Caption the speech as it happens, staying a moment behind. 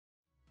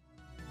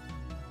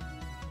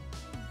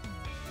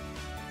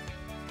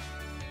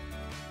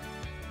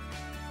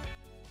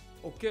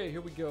Okay,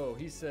 here we go.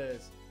 He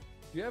says,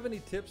 do you have any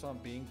tips on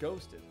being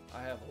ghosted?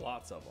 I have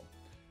lots of them.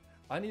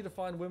 I need to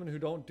find women who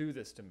don't do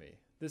this to me.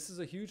 This is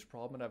a huge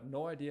problem and I have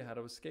no idea how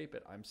to escape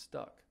it. I'm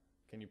stuck.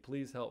 Can you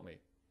please help me?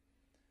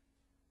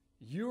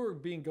 You're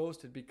being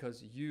ghosted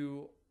because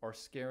you are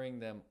scaring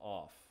them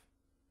off.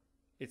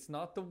 It's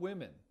not the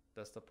women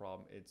that's the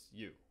problem, it's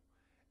you.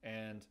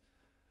 And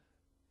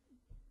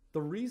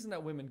the reason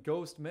that women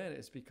ghost men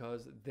is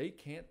because they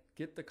can't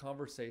get the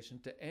conversation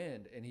to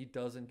end and he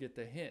doesn't get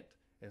the hint.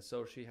 And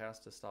so she has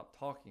to stop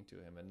talking to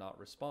him and not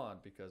respond,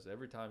 because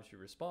every time she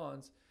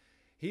responds,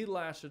 he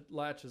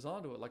latches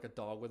onto it like a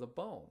dog with a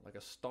bone, like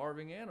a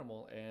starving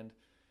animal. And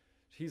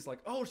he's like,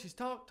 oh, she's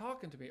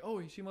talking to me.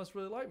 Oh, she must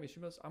really like me.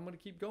 I'm going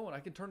to keep going. I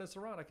can turn this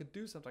around. I can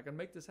do something. I can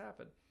make this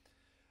happen.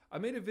 I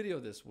made a video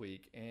this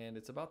week and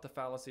it's about the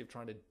fallacy of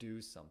trying to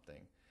do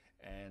something.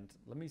 And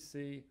let me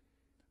see,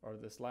 or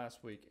this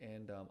last week,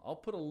 and I'll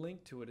put a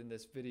link to it in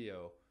this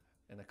video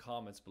in the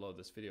comments below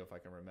this video if I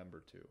can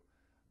remember to.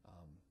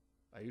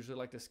 I usually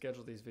like to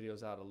schedule these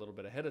videos out a little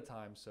bit ahead of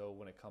time, so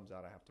when it comes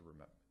out I have to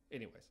remember.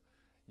 Anyways,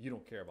 you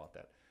don't care about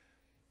that.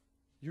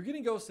 You're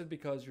getting ghosted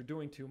because you're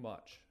doing too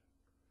much.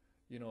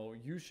 You know,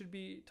 you should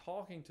be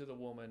talking to the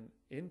woman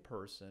in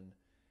person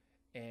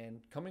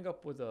and coming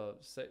up with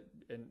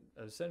and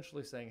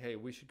essentially saying, hey,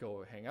 we should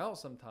go hang out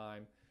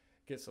sometime,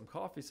 get some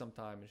coffee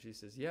sometime. And she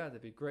says, yeah,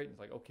 that'd be great. And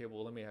it's like, okay,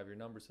 well, let me have your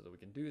number so that we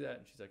can do that.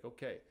 And she's like,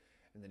 okay.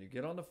 And then you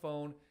get on the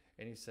phone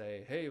and you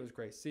say, hey, it was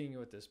great seeing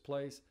you at this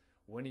place.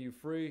 When are you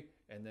free?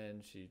 And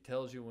then she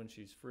tells you when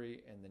she's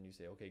free. And then you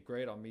say, okay,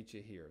 great, I'll meet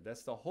you here.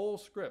 That's the whole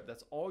script.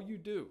 That's all you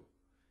do.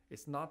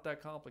 It's not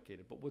that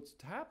complicated. But what's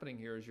happening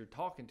here is you're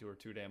talking to her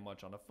too damn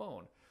much on the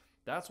phone.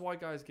 That's why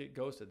guys get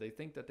ghosted. They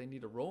think that they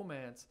need to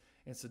romance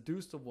and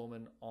seduce the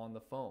woman on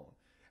the phone.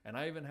 And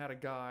I even had a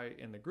guy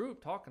in the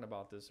group talking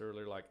about this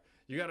earlier, like,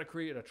 you got to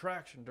create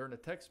attraction during the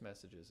text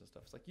messages and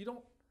stuff. It's like,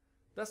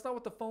 that's not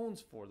what the phone's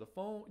for. The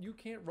phone, you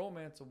can't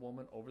romance a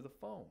woman over the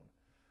phone.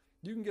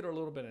 You can get her a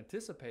little bit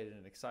anticipated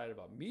and excited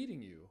about meeting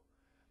you,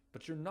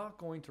 but you're not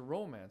going to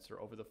romance her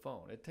over the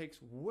phone. It takes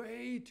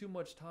way too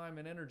much time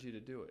and energy to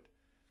do it.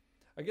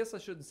 I guess I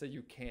shouldn't say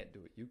you can't do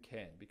it. You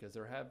can, because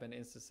there have been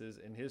instances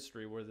in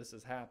history where this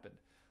has happened.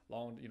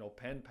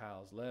 Pen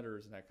pals,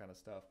 letters, and that kind of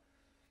stuff.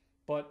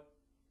 But,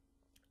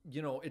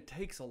 it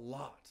takes a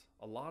lot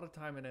of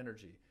time and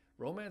energy.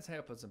 Romance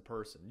happens in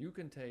person. You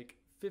can take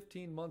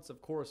 15 months of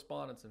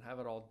correspondence and have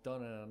it all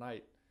done in a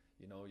night.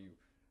 You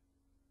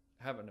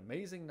have an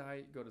amazing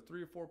night, go to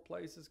 3 or 4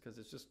 places because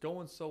it's just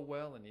going so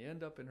well, and you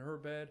end up in her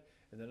bed,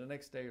 and then the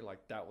next day you're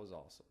like, that was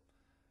awesome.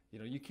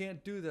 You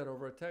can't do that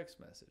over a text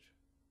message,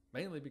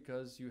 mainly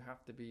because you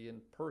have to be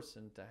in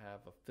person to have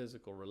a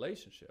physical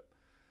relationship.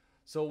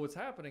 So what's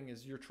happening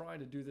is you're trying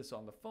to do this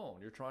on the phone.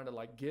 You're trying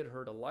to get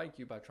her to like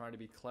you by trying to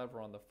be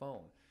clever on the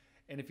phone.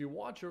 And if you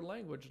watch your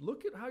language,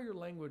 look at how your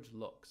language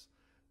looks.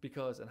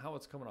 And how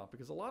it's coming off.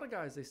 Because a lot of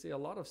guys, they say a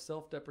lot of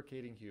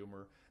self-deprecating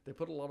humor. They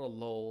put a lot of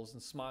lulls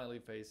and smiley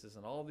faces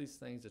and all these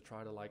things to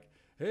try to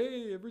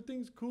hey,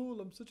 everything's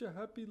cool. I'm such a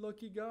happy,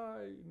 lucky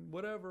guy, and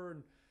whatever.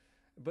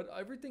 But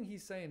everything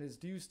he's saying is,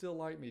 do you still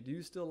like me? Do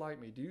you still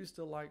like me? Do you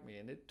still like me?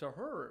 And to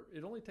her,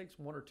 it only takes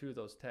 1 or 2 of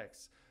those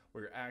texts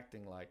where you're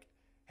acting like,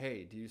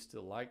 hey, do you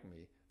still like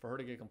me? For her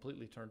to get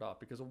completely turned off.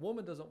 Because a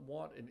woman doesn't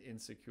want an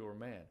insecure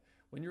man.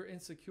 When you're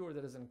insecure,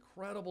 that is an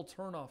incredible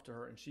turnoff to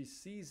her, and she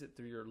sees it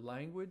through your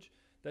language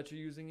that you're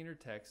using in your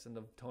text and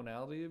the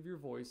tonality of your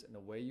voice and the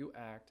way you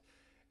act,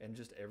 and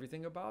just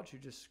everything about you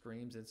just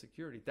screams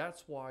insecurity.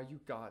 That's why you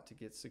got to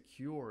get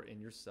secure in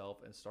yourself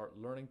and start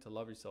learning to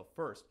love yourself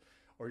first,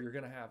 or you're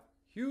going to have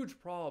huge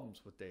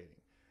problems with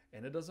dating.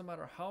 And it doesn't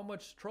matter how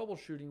much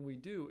troubleshooting we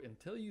do,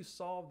 until you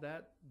solve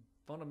that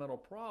fundamental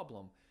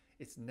problem,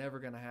 it's never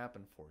going to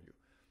happen for you.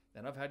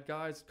 And I've had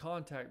guys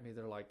contact me.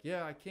 They're like,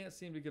 yeah, I can't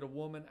seem to get a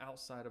woman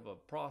outside of a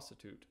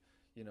prostitute,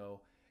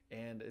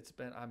 and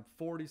I'm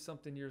 40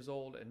 something years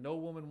old and no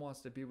woman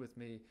wants to be with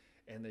me.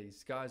 And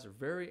these guys are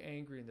very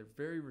angry and they're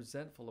very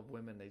resentful of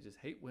women. They just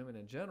hate women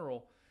in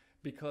general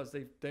because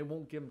they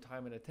won't give him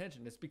time and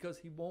attention. It's because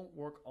he won't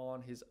work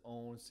on his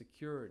own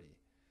security,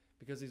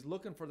 because he's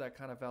looking for that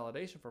kind of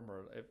validation from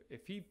her.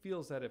 If he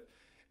feels that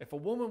if a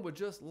woman would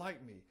just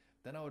like me,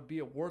 then I would be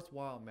a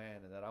worthwhile man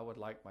and that I would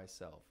like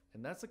myself.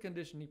 And that's a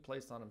condition he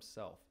placed on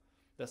himself.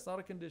 That's not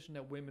a condition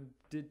that women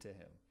did to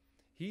him.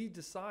 He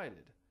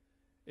decided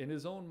in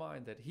his own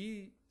mind that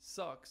he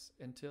sucks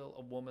until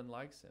a woman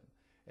likes him.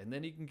 And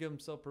then he can give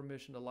himself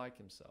permission to like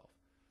himself.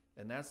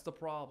 And that's the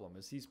problem,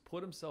 is he's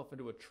put himself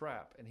into a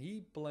trap and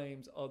he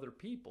blames other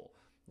people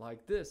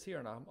like this here.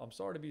 And I'm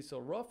sorry to be so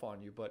rough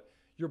on you, but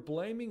you're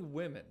blaming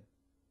women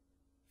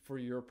for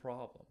your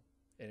problem.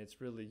 And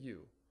it's really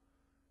you.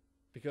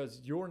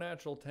 Because your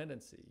natural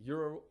tendency,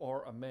 you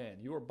are a man,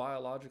 you are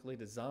biologically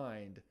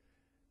designed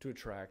to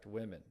attract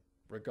women.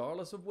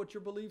 Regardless of what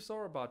your beliefs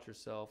are about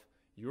yourself,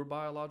 you're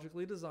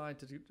biologically designed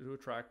to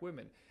attract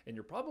women. And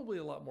you're probably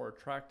a lot more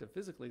attractive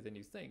physically than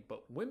you think.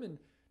 But women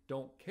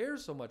don't care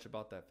so much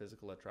about that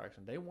physical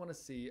attraction. They want to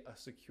see a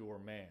secure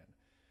man.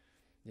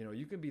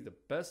 You can be the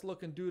best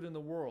looking dude in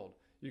the world.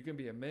 You can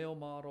be a male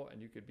model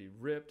and you could be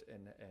ripped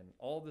and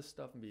all this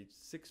stuff and be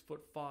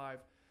 6'5",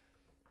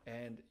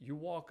 and you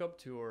walk up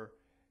to her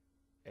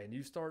and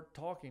you start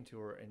talking to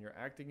her and you're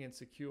acting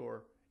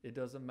insecure. It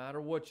doesn't matter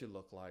what you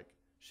look like.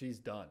 She's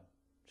done.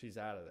 She's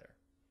out of there.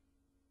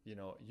 You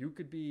know, you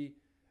could be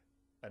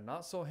a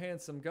not so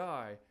handsome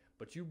guy,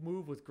 but you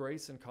move with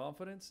grace and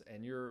confidence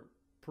and you're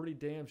pretty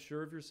damn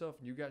sure of yourself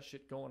and you got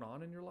shit going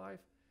on in your life.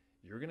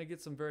 You're going to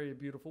get some very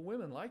beautiful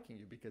women liking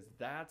you, because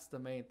that's the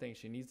main thing.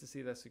 She needs to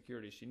see that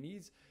security.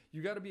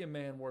 You got to be a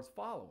man worth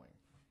following.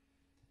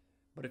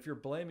 But if you're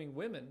blaming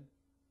women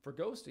for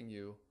ghosting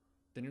you,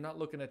 then you're not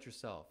looking at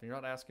yourself. You're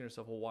not asking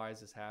yourself, well, why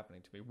is this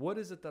happening to me? What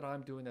is it that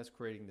I'm doing that's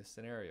creating this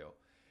scenario?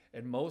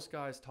 And most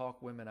guys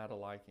talk women out of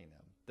liking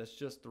them. That's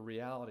just the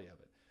reality of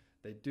it.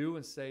 They do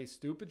and say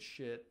stupid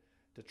shit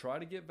to try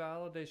to get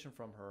validation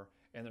from her,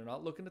 and they're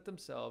not looking at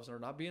themselves, and they're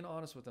not being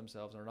honest with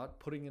themselves, and they're not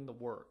putting in the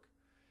work.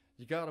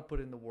 You got to put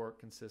in the work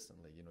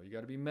consistently. You know, you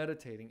got to be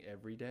meditating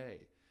every day.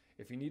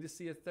 If you need to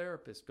see a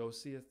therapist, go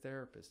see a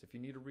therapist. If you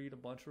need to read a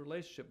bunch of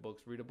relationship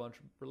books, read a bunch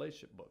of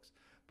relationship books.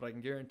 But I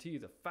can guarantee you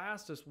the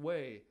fastest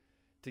way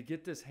to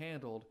get this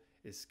handled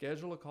is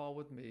schedule a call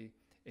with me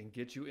and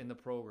get you in the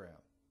program.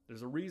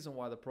 There's a reason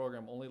why the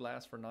program only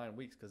lasts for 9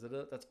 weeks, because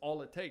that's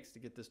all it takes to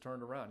get this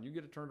turned around. You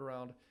get it turned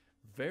around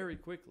very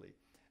quickly.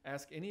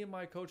 Ask any of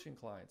my coaching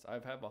clients. I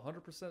have a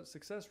 100%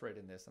 success rate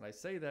in this, and I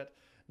say that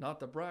not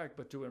to brag,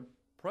 but to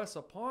impress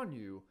upon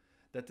you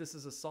that this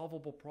is a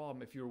solvable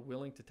problem if you're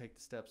willing to take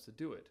the steps to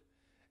do it.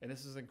 And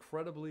this is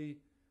incredibly,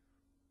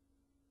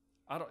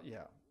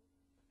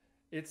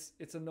 it's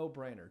a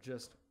no-brainer.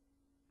 Just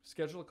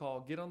schedule a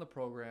call, get on the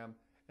program,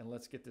 and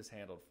let's get this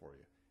handled for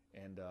you.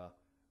 And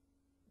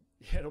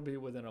it'll be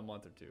within a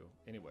month or two.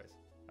 Anyways,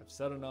 I've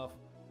said enough.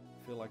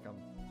 I feel like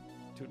I'm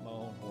tooting my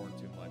own horn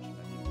too much.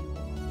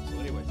 So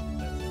anyways,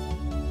 that's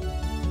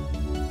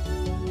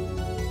it.